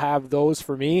people have those.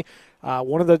 For me,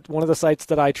 one of the sites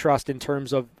that I trust in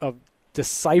terms of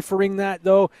deciphering that,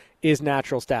 though, is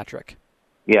Natural Stat Trick.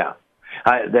 Yeah,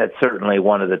 that's certainly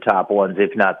one of the top ones,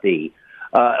 if not the.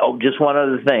 Just one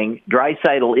other thing.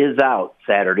 Draisaitl is out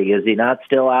Saturday. Is he not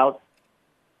still out?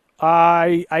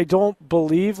 I don't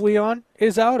believe Leon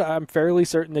is out. I'm fairly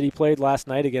certain that he played last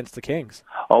night against the Kings.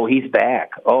 Oh, he's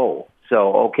back. Oh.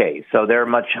 So, okay, so they're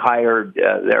much higher.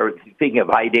 They're speaking of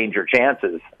high danger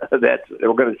chances.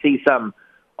 We're going to see some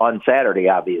on Saturday,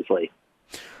 obviously.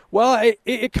 Well,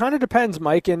 it kind of depends,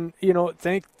 Mike. And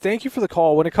thank you for the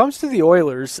call. When it comes to the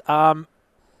Oilers,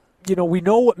 we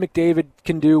know what McDavid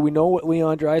can do. We know what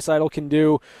Leon Draisaitl can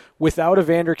do without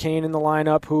Evander Kane in the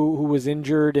lineup, who was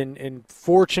injured, and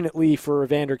fortunately for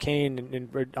Evander Kane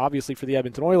and obviously for the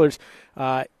Edmonton Oilers.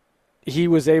 He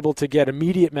was able to get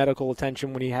immediate medical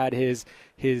attention when he had his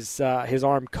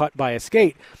arm cut by a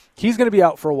skate. He's going to be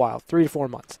out for a while, 3 to 4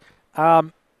 months.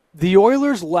 The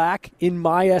Oilers lack, in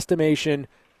my estimation,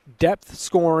 depth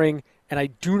scoring, and I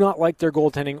do not like their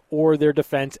goaltending or their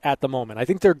defense at the moment. I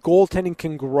think their goaltending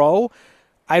can grow.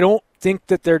 I don't think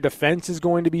that their defense is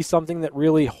going to be something that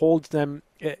really holds them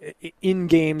in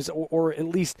games, or at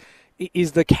least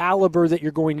is the caliber that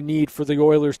you're going to need for the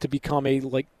Oilers to become a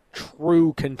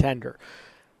true contender.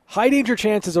 High danger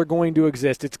chances are going to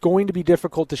exist. It's going to be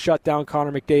difficult to shut down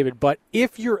Connor McDavid, but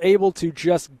if you're able to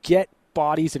just get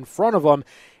bodies in front of them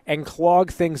and clog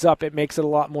things up, it makes it a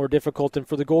lot more difficult. And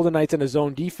for the Golden Knights in a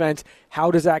zone defense, how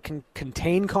does that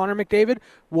contain Connor McDavid?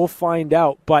 We'll find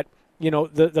out. But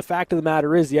the fact of the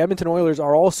matter is the Edmonton Oilers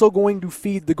are also going to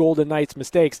feed the Golden Knights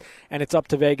mistakes, and it's up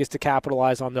to Vegas to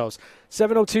capitalize on those.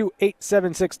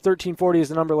 702-876-1340 is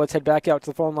the number. Let's head back out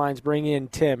to the phone lines. Bring in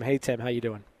Tim. Hey, Tim, how you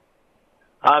doing?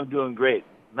 I'm doing great.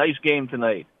 Nice game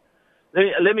tonight.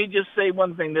 Let me just say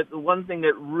one thing. That the one thing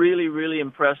that really, really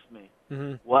impressed me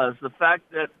was the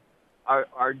fact that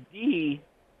our D,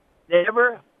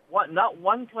 not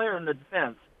one player in the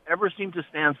defense ever seemed to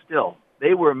stand still.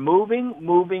 They were moving.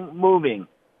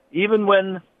 Even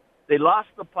when they lost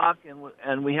the puck and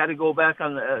we had to go back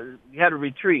we had to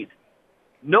retreat,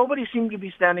 nobody seemed to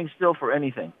be standing still for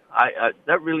anything.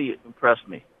 That really impressed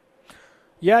me.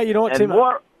 Yeah, you know what, and Tim?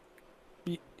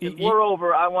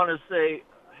 Moreover, I want to say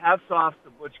hats off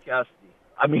to Bruce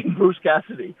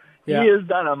Cassidy. Yeah. He has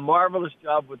done a marvelous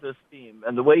job with this team,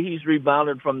 and the way he's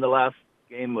rebounded from the last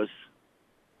game was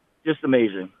just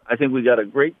amazing. I think we got a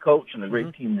great coach and a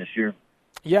great team this year.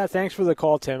 Yeah, thanks for the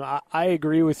call, Tim. I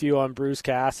agree with you on Bruce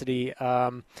Cassidy.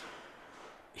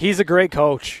 He's a great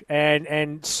coach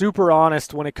and super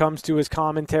honest when it comes to his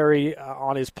commentary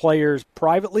on his players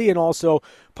privately and also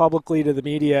publicly to the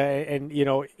media. And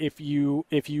if you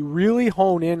really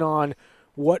hone in on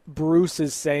what Bruce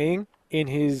is saying in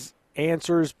his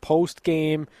answers post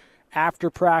game, after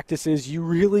practices, you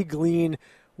really glean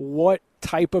what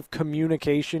type of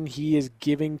communication he is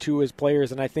giving to his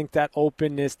players. And I think that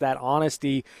openness, that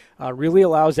honesty really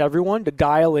allows everyone to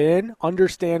dial in,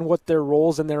 understand what their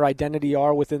roles and their identity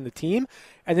are within the team,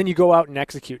 and then you go out and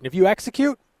execute. And if you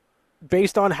execute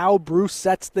based on how Bruce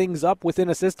sets things up within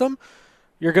a system,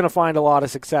 you're going to find a lot of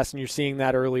success, and you're seeing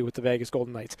that early with the Vegas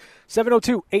Golden Knights.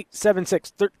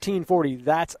 702-876-1340.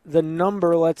 That's the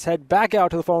number. Let's head back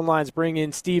out to the phone lines. Bring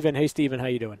in Steven. Hey, Steven, how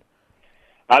you doing?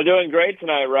 I'm doing great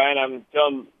tonight, Ryan. I'm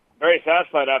feeling very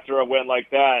satisfied after a win like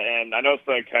that, and I know it's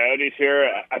the Coyotes here.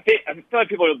 I feel like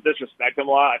people disrespect them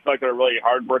a lot. I feel like they're a really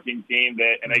hard-working team,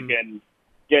 and they can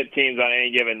get teams on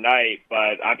any given night,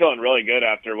 but I'm feeling really good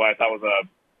after what I thought was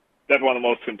definitely one of the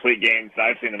most complete games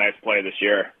I've seen the Knights play this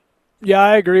year. Yeah,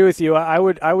 I agree with you. I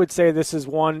would say this is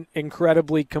one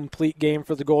incredibly complete game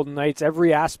for the Golden Knights.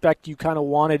 Every aspect you kind of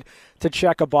wanted to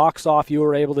check a box off, you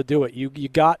were able to do it. You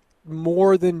got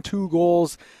more than 2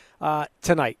 goals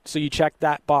tonight, so you checked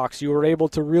that box. You were able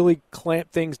to really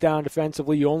clamp things down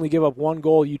defensively. You only give up 1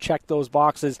 goal. You check those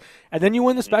boxes, and then you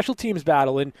win the special teams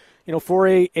battle. And for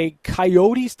a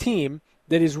Coyotes team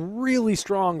that is really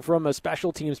strong from a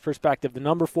special teams perspective, the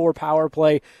number 4 power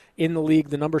play in the league,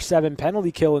 the number 7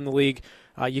 penalty kill in the league.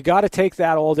 You got to take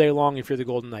that all day long if you're the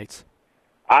Golden Knights.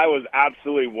 I was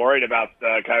absolutely worried about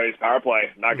the Coyotes power play,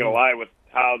 not going to lie, with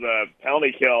how the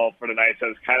penalty kill for the Knights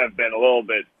has kind of been a little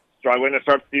bit struggling to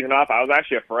start the season off. I was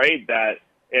actually afraid that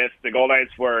if the Golden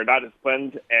Knights were not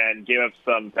disciplined and gave up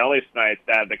some penalties tonight,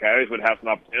 that the Coyotes would have some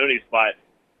opportunities. But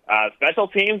special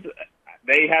teams,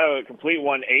 they had a complete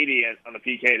 180 on the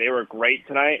PK. They were great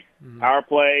tonight. Power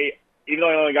play, even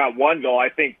though they only got 1 goal, I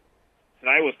think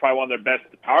tonight was probably one of their best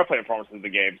power play performances of the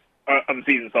game of the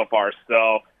season so far.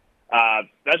 So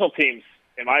special teams,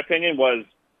 in my opinion, was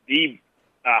the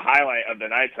highlight of the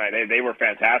night tonight. They were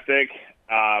fantastic.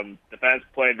 Defense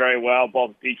played very well,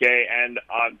 both PK and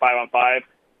on 5-on-5.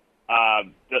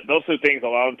 Those 2 things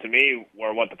alone, to me,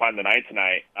 were what defined the night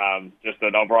tonight. Just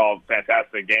an overall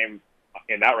fantastic game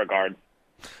in that regard.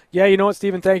 Yeah, you know what,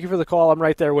 Steven? Thank you for the call. I'm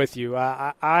right there with you.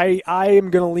 I am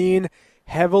going to lean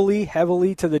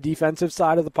heavily to the defensive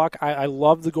side of the puck. I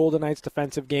love the Golden Knights'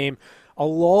 defensive game. A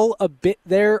lull a bit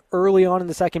there early on in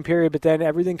the second period, but then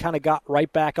everything kind of got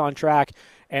right back on track.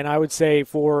 And I would say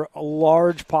for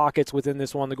large pockets within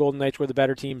this one, the Golden Knights were the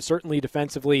better team, certainly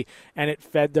defensively, and it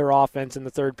fed their offense in the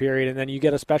third period. And then you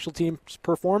get a special teams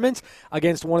performance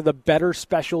against one of the better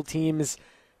special teams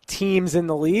in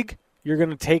the league. You're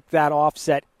going to take that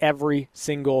offset every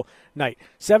single night.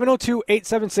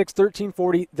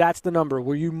 702-876-1340, that's the number.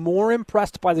 Were you more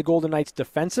impressed by the Golden Knights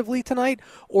defensively tonight,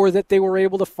 or that they were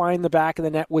able to find the back of the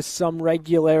net with some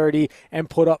regularity and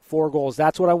put up 4 goals?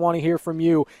 That's what I want to hear from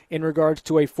you in regards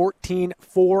to a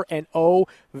 14-4-0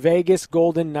 Vegas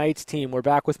Golden Knights team. We're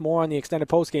back with more on the extended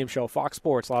postgame show, Fox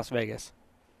Sports Las Vegas.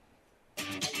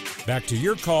 Back to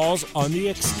your calls on the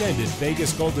extended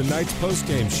Vegas Golden Knights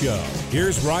postgame show.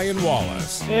 Here's Ryan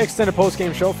Wallace. The extended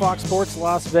postgame show, Fox Sports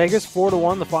Las Vegas.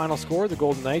 4-1 the final score. The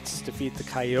Golden Knights defeat the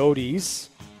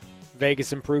Coyotes.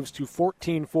 Vegas improves to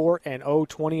 14-4-0,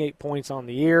 28 points on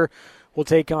the year. We'll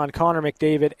take on Connor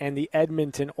McDavid and the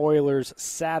Edmonton Oilers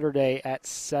Saturday at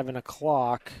 7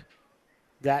 o'clock.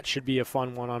 That should be a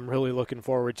fun one. I'm really looking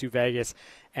forward to Vegas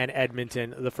and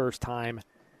Edmonton the first time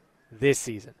this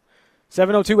season.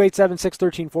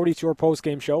 702-876-1340, it's your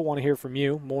postgame show. Want to hear from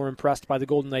you. More impressed by the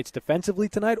Golden Knights defensively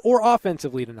tonight or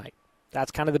offensively tonight?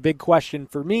 That's kind of the big question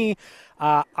for me.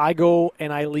 I go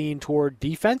and I lean toward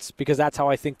defense because that's how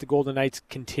I think the Golden Knights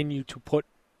continue to put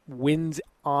wins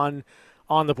on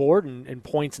the board and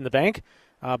points in the bank.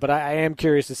 But I am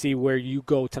curious to see where you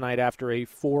go tonight after a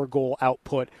 4-goal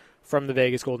output from the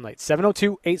Vegas Golden Knights.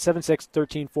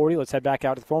 702-876-1340. Let's head back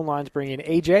out to the phone lines. Bring in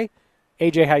AJ.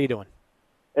 AJ, how you doing?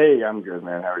 Hey, I'm good,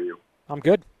 man. How are you? I'm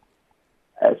good.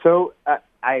 So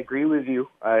I agree with you.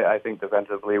 I think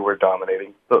defensively we're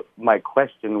dominating. But my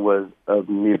question was of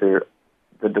neither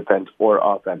the defense or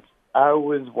offense. I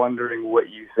was wondering what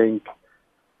you think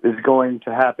is going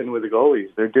to happen with the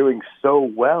goalies. They're doing so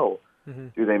well. Mm-hmm.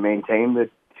 Do they maintain the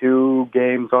 2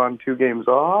 games on, 2 games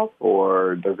off,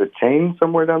 or does it change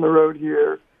somewhere down the road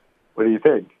here? What do you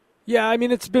think? Yeah, I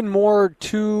mean, it's been more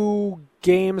 2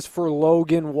 games for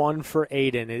Logan, 1 for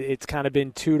Aiden. It's kind of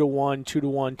been 2-1,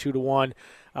 2-1,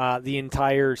 2-1 the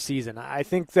entire season. I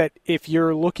think that if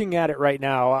you're looking at it right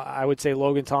now, I would say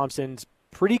Logan Thompson's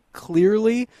pretty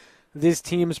clearly this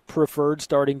team's preferred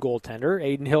starting goaltender.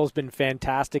 Adin Hill's been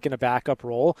fantastic in a backup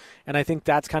role, and I think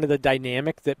that's kind of the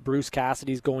dynamic that Bruce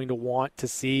Cassidy's going to want to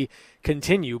see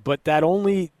continue. But that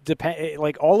only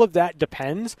all of that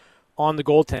depends on the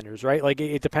goaltenders, right? Like,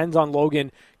 it depends on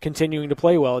Logan continuing to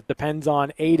play well. It depends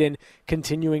on Adin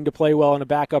continuing to play well in a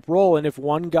backup role. And if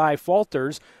one guy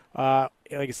falters,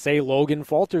 like say Logan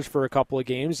falters for a couple of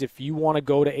games, if you want to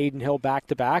go to Adin Hill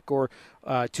back-to-back or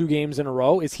 2 games in a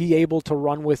row, is he able to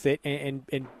run with it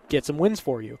and get some wins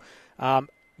for you?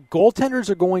 Goaltenders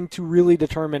are going to really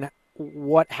determine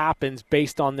what happens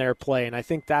based on their play, and I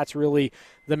think that's really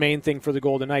the main thing for the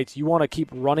Golden Knights. You want to keep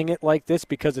running it like this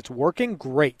because it's working,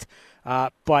 great.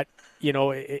 But,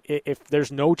 if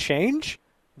there's no change,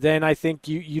 then I think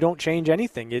you don't change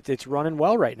anything. It's running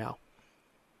well right now.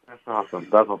 That's awesome.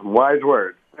 That's awesome. Wise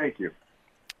words. Thank you.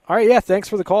 All right, yeah, thanks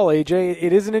for the call, AJ.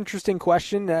 It is an interesting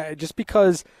question. Just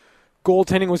because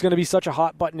goaltending was going to be such a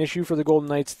hot-button issue for the Golden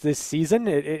Knights this season,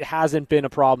 it hasn't been a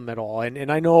problem at all.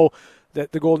 And I know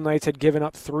that the Golden Knights had given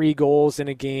up 3 goals in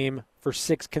a game for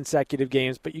 6 consecutive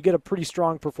games, but you get a pretty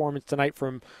strong performance tonight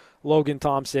from Logan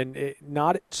Thompson.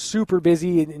 Not super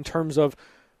busy in terms of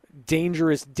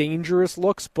dangerous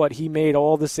looks, but he made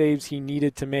all the saves he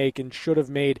needed to make and should have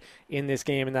made in this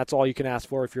game, and that's all you can ask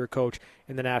for if you're a coach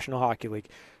in the National Hockey League.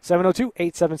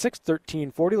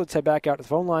 702-876-1340. Let's head back out to the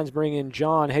phone lines, bring in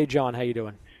John. Hey, John, how you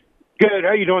doing? Good.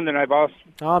 How you doing tonight, boss?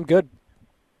 I'm good.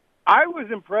 I was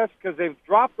impressed because they've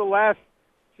dropped the last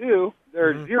 2.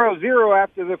 They're 0-0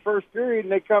 after the first period,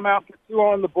 and they come out for 2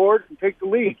 on the board and take the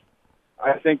lead.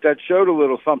 I think that showed a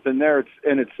little something there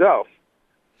in itself.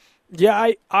 Yeah,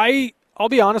 I'll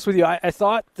be honest with you. I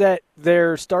thought that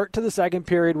their start to the second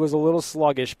period was a little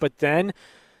sluggish, but then,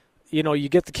 you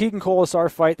get the Keegan Colasar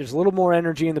fight. There's a little more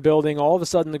energy in the building. All of a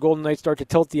sudden, the Golden Knights start to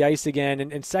tilt the ice again,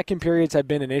 and second periods have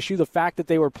been an issue. The fact that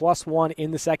they were +1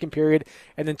 in the second period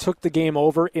and then took the game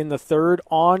over in the third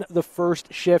on the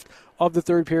first shift of the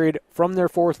third period from their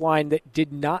fourth line that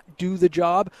did not do the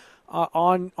job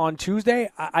on Tuesday,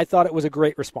 I thought it was a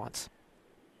great response.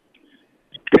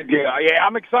 Yeah,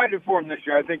 I'm excited for them this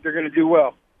year. I think they're going to do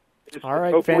well. All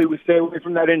right. Hopefully we stay away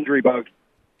from that injury bug.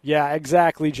 Yeah,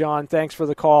 exactly, John. Thanks for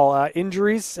the call.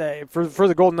 Injuries for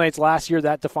the Golden Knights last year,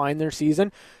 that defined their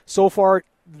season. So far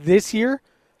this year,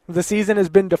 the season has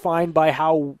been defined by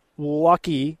how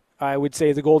lucky, I would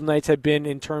say, the Golden Knights have been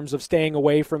in terms of staying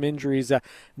away from injuries.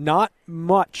 Not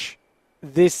much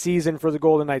this season for the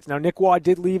Golden Knights. Now, Nick Waugh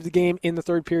did leave the game in the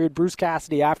third period. Bruce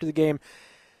Cassidy, after the game,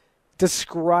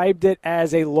 described it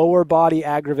as a lower body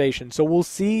aggravation. So we'll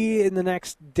see in the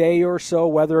next day or so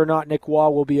whether or not Nick Waugh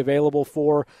will be available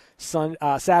for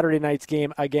Saturday night's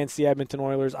game against the Edmonton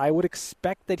Oilers. I would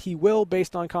expect that he will,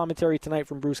 based on commentary tonight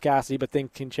from Bruce Cassidy, but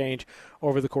things can change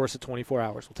over the course of 24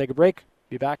 hours. We'll take a break.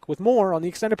 Be back with more on the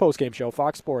extended postgame show,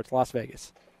 Fox Sports Las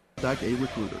Vegas. Back a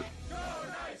recruiter.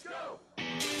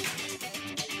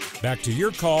 Back to your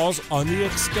calls on the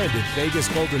extended Vegas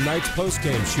Golden Knights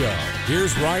postgame show.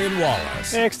 Here's Ryan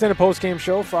Wallace. Extended postgame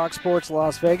show, Fox Sports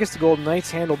Las Vegas. The Golden Knights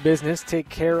handle business, take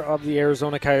care of the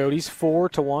Arizona Coyotes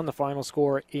 4-1. The final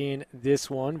score in this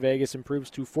one. Vegas improves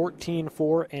to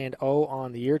 14-4-0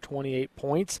 on the year, 28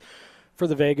 points for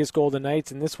the Vegas Golden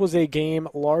Knights. And this was a game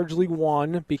largely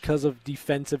won because of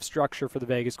defensive structure for the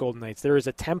Vegas Golden Knights. There is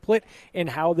a template in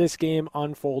how this game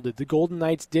unfolded. The Golden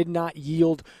Knights did not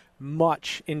yield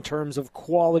much in terms of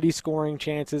quality scoring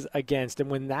chances against.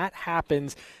 And when that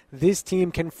happens, this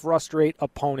team can frustrate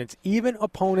opponents, even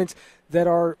opponents that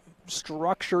are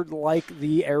structured like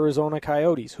the Arizona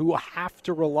Coyotes, who have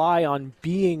to rely on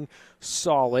being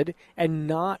solid and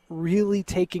not really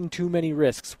taking too many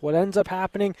risks. What ends up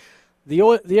happening, the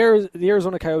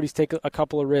Arizona Coyotes take a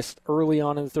couple of risks early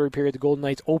on in the third period. The Golden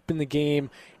Knights open the game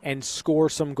and score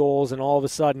some goals, and all of a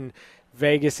sudden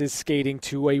Vegas is skating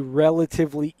to a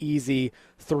relatively easy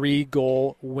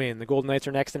 3-goal win. The Golden Knights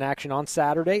are next in action on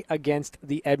Saturday against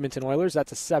the Edmonton Oilers.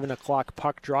 That's a 7 o'clock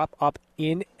puck drop up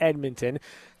in Edmonton.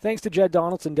 Thanks to Jed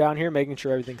Donaldson down here, making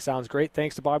sure everything sounds great.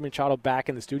 Thanks to Bob Machado back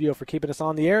in the studio for keeping us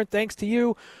on the air. And thanks to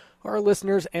you, our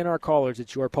listeners and our callers.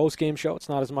 It's your post-game show. It's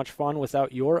not as much fun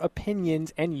without your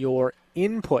opinions and your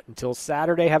input. Until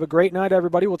Saturday, have a great night,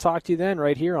 everybody. We'll talk to you then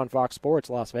right here on Fox Sports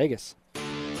Las Vegas.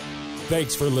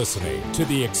 Thanks for listening to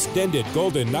the extended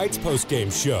Golden Knights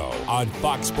postgame show on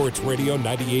Fox Sports Radio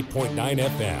 98.9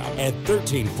 FM and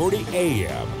 1340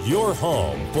 AM. Your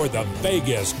home for the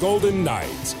Vegas Golden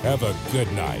Knights. Have a good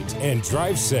night and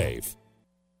drive safe.